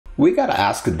We gotta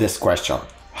ask this question: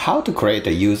 how to create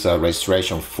a user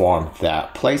registration form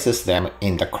that places them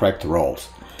in the correct roles?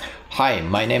 Hi,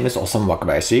 my name is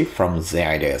Osamu from Zen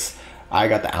Ideas. I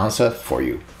got the answer for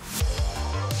you.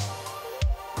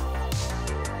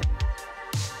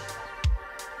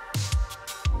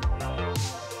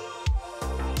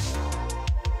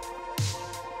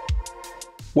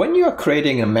 When you are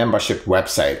creating a membership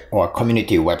website or a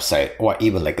community website or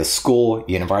even like a school,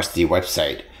 university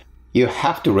website, you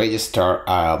have to register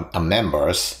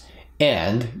members,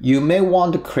 and you may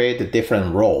want to create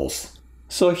different roles.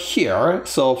 So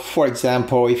for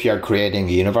example, if you are creating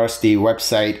a university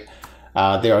website,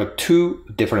 there are two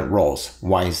different roles.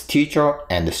 One is teacher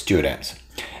and the student.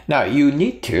 Now you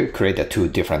need to create the two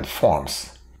different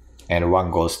forms, and one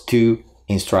goes to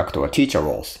instructor or teacher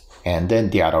roles, and then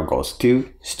the other goes to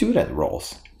student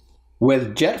roles.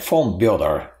 With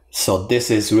JetFormBuilder, so this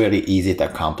is really easy to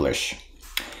accomplish.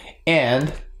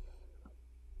 And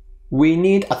we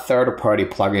need a third-party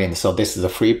plugin. So this is a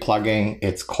free plugin.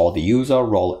 It's called User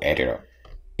Role Editor.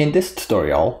 In this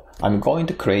tutorial, I'm going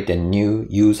to create a new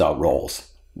user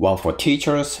roles, one for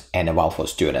teachers and one for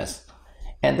students.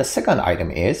 And the second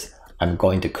item is I'm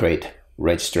going to create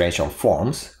registration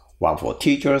forms, one for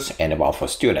teachers and one for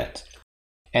students.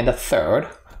 And the third,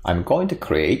 I'm going to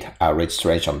create a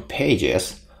registration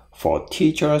pages for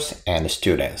teachers and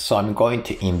students. So I'm going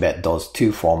to embed those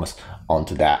two forms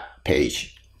onto that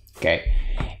page. Okay.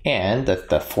 And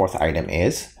the fourth item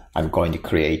is I'm going to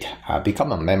create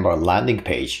become a member landing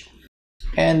page.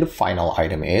 And the final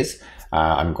item is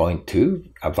I'm going to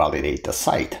validate the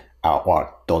site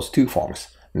or those two forms,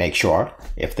 make sure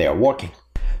if they are working.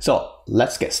 So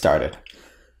let's get started.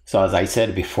 So as I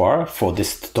said before, for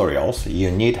these tutorials,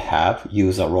 you need to have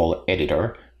User Role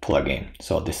Editor plugin.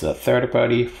 So this is a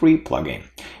third-party free plugin.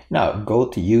 Now go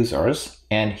to Users,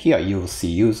 and here you will see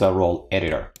User Role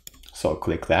Editor. So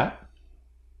click that.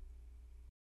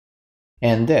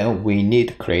 And then we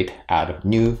need to add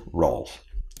new roles.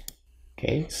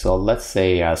 Okay, so let's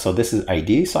say, so this is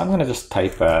ID. So I'm going to just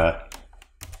type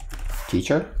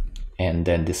teacher, and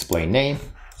then display name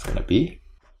is going to be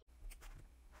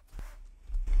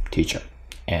teacher,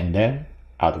 and then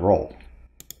add role.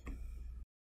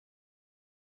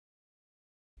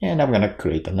 And I'm going to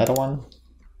create another one.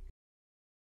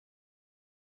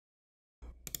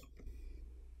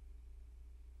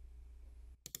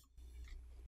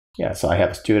 Yeah, so I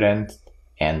have student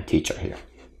and teacher here.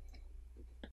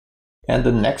 And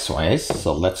the next one is,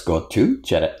 so let's go to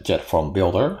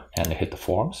JetFormBuilder and hit the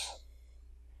forms.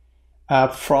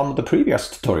 From the previous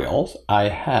tutorials, I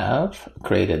have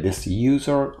created this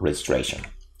user registration.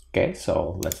 Okay,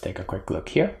 so let's take a quick look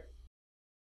here.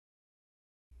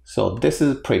 So this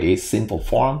is a pretty simple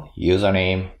form: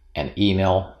 username and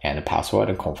email and a password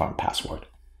and confirm password.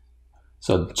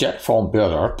 So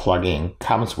JetFormBuilder plugin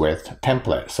comes with a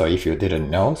template. So if you didn't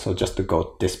know, so just to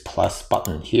go this plus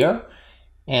button here,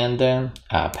 and then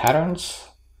patterns,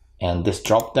 and this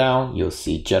drop down, you'll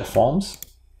see JetForms.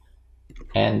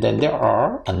 And then there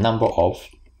are a number of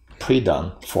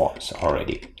pre-done forms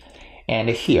already. And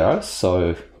here,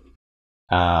 so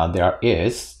there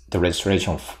is the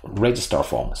register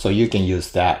form. So you can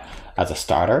use that as a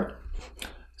starter.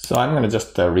 So I'm going to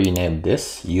just rename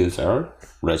this user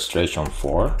registration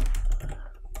for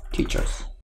teachers.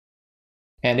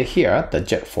 And here, the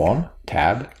JetForm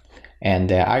tab. And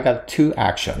I got two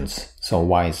actions. So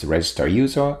one is register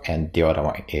user, and the other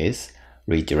one is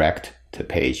redirect to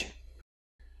page.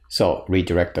 So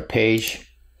redirect the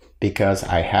page, because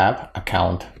I have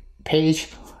account page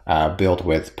built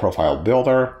with Profile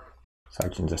Builder. So I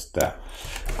can just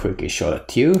quickly show it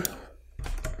to you.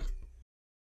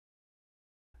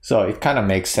 So it kind of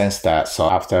makes sense that so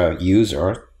after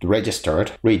user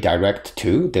registered, redirect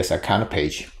to this account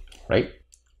page, right?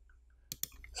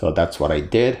 So that's what I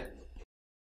did.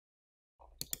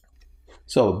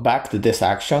 So back to this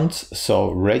actions.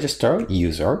 So register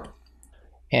user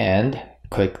and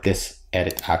click this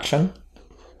edit action.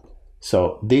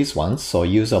 So these ones, so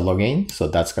user login, so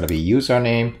that's going to be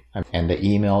username, and the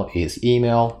email is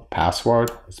email,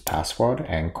 password is password,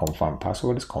 and confirm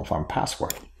password is confirm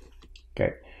password.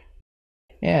 Okay.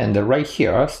 And right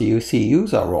here, so you see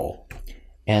user role,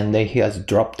 and then here's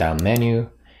drop down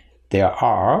menu. There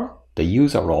are the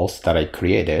user roles that I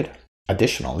created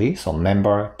additionally, so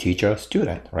member, teacher,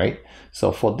 student, right?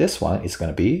 So for this one, it's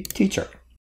going to be teacher.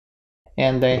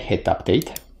 And then hit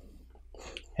update,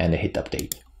 and hit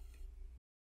update.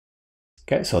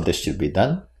 Okay, so this should be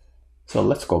done. So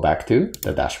let's go back to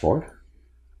the dashboard.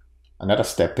 Another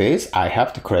step is I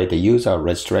have to create a user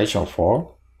registration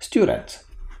for students.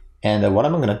 And what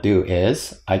I'm going to do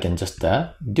is I can just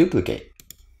duplicate.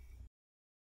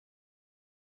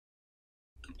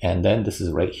 and then this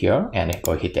is right here, and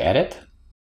go hit the edit.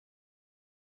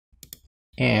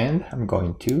 And I'm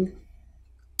going to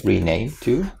rename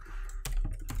to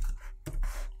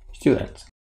students.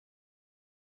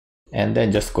 And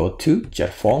then just go to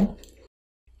JetForm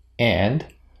and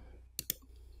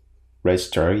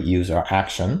register user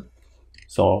action.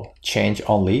 So change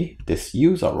only this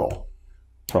user role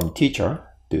from teacher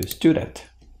to student.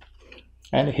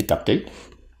 And hit update.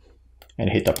 And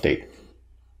hit update.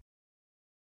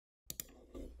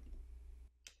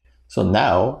 So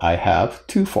now I have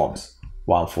two forms.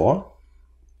 One for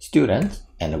students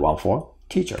and one for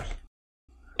teachers.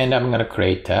 And I'm going to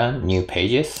create new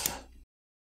pages.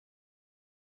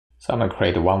 So I'm going to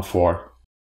create one for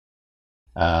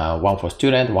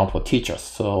student, one for teachers.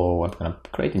 So I'm going to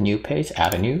create a new page,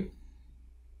 add a new.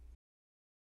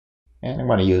 And I'm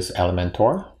going to use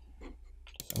Elementor.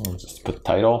 So I'll just put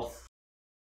title.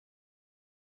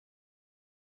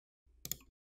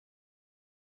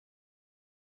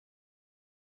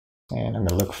 And I'm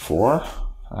going to look for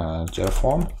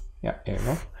JetForm. Yeah, there you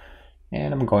go.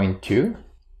 And I'm going to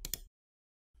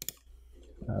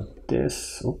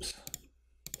oops.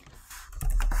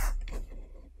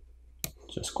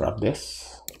 Just grab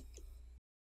this.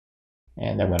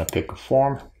 And I'm going to pick a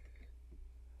form.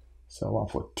 So one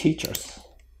for teachers.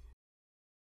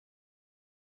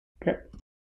 Okay.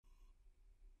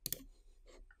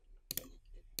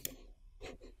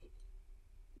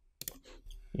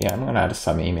 Yeah, I'm going to add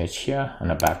some image here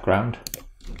and a background.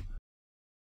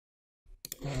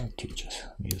 Teachers,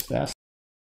 use this.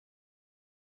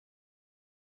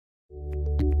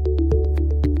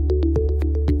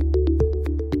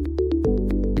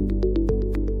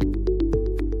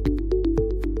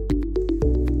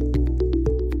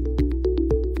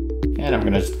 And I'm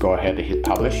going to just go ahead and hit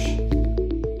publish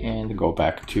and go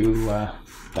back to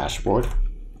dashboard.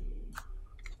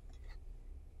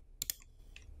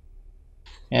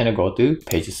 And I go to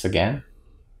pages again.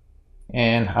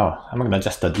 And I'm going to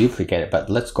just duplicate it, but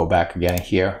let's go back again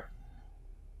here.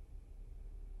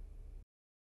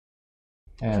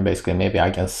 And basically maybe I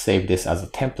can save this as a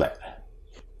template.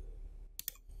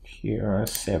 Here,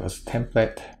 save as a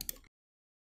template.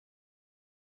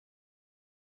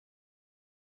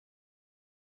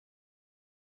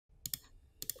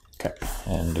 Okay,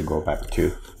 and go back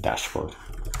to dashboard.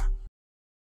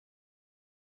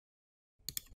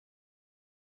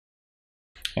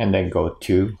 And then go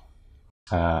to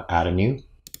add a new.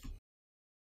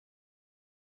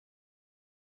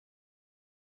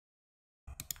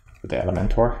 With the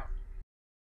Elementor.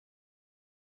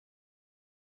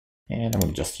 And I'm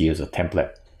going to just use a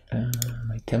template.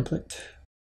 My template.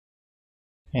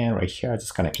 And right here, I'm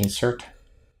just going to insert.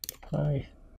 And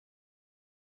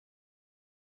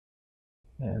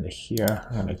here,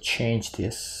 I'm going to change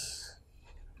this.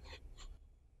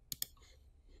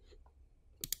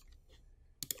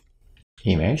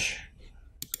 Image.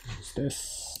 Use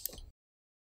this.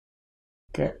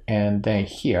 Okay, and then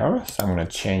here, so I'm going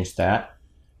to change that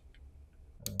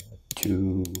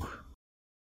to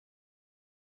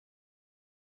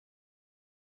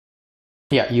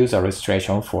user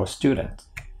registration for students.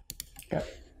 Okay.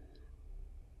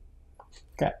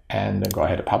 Okay, and then go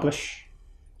ahead and publish.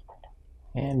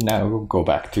 And now we'll go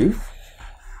back to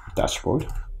dashboard.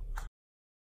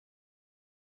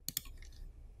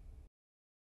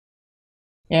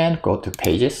 And go to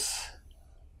pages.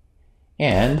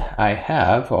 And I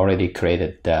have already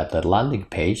created the landing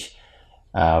page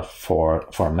for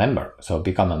a member. So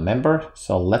become a member.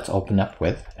 So let's open up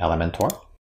with Elementor.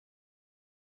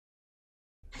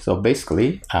 So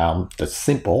basically, it's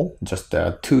simple, just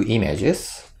two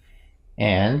images,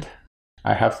 and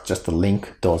I have just to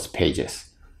link those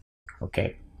pages.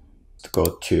 Okay, let's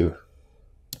go to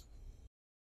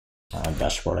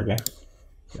dashboard again.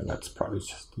 Yeah, let's probably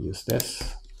just use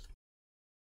this.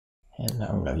 And now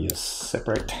I'm going to use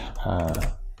separate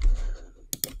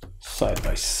side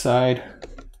by side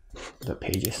the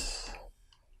pages.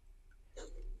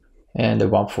 And the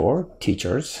one for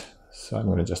teachers. So I'm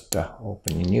going to just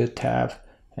open a new tab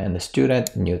and the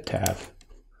student, new tab.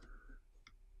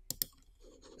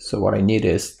 So what I need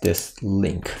is this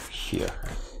link here.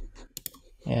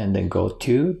 And then go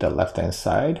to the left hand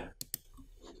side.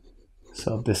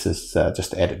 So this is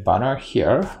just edit banner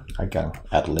here. I can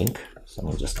add a link. So I'm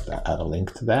going to just add a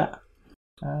link to that.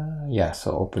 Yeah,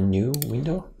 so open new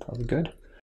window, probably good.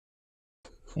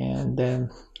 And then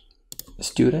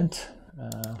student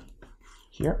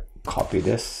here, copy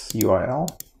this URL,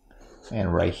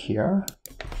 and right here,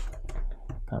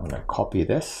 I'm going to copy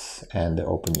this and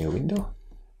open new window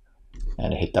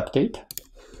and hit update.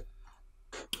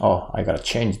 Oh, I gotta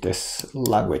change this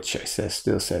language. I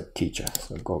still said teacher.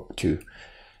 So go to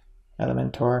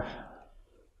Elementor.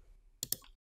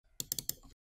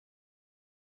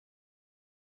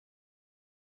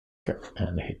 Okay,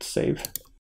 and hit save.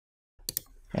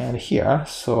 And here,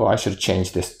 so I should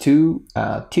change this to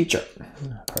teacher.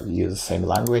 Probably use the same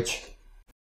language.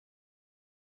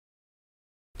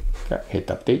 Okay, hit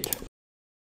update.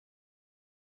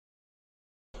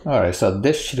 All right, so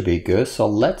this should be good. So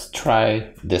let's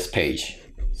try this page.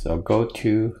 So go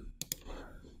to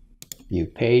view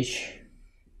page.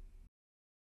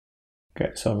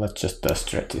 Okay, so let's just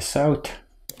stretch this out.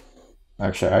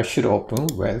 Actually, I should open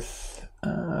with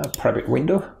a private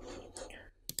window.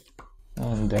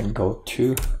 And then go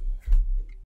to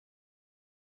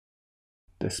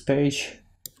this page.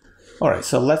 All right,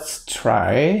 so let's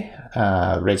try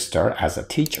register as a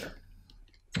teacher.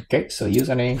 Okay, so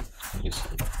username,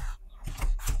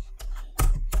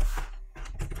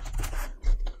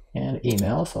 and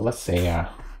email. So let's say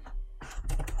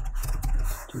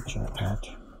teacher at,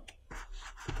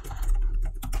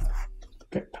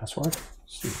 okay, password.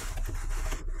 See.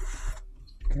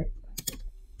 Okay.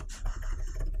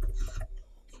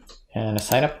 And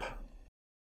sign up.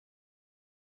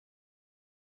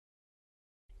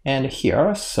 And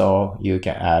here, so you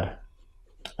can add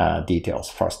details,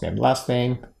 first name, last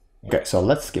name. Okay, so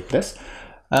let's skip this.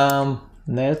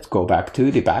 Let's go back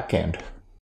to the backend.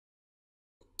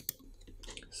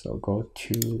 So go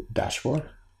to dashboard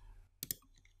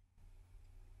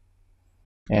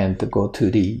and go to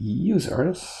the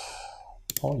users,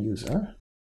 all user.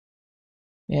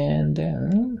 And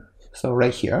then, so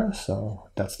right here, so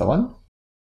that's the one.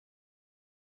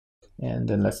 And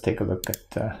then let's take a look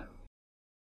at,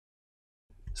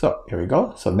 so here we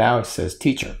go. So now it says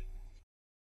teacher.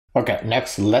 Okay,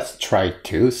 next let's try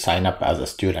to sign up as a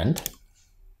student.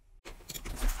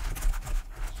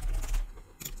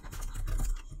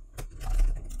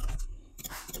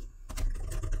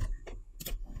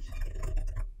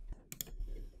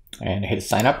 And hit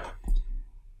sign up.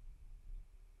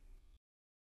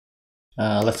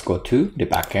 Let's go to the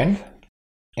backend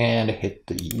and hit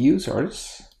the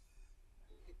users.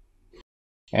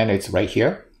 And it's right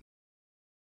here.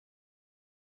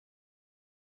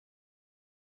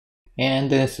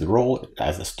 And this role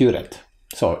as a student.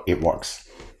 So it works.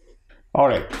 All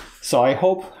right. So I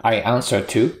hope I answered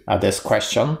to this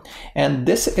question. And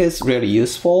this is really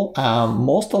useful.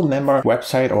 Most of member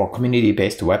website or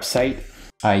community-based website,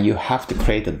 you have to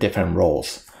create different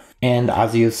roles. And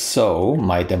as you saw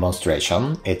my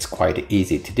demonstration, it's quite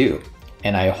easy to do.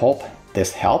 And I hope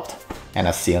this helped, and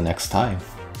I'll see you next time.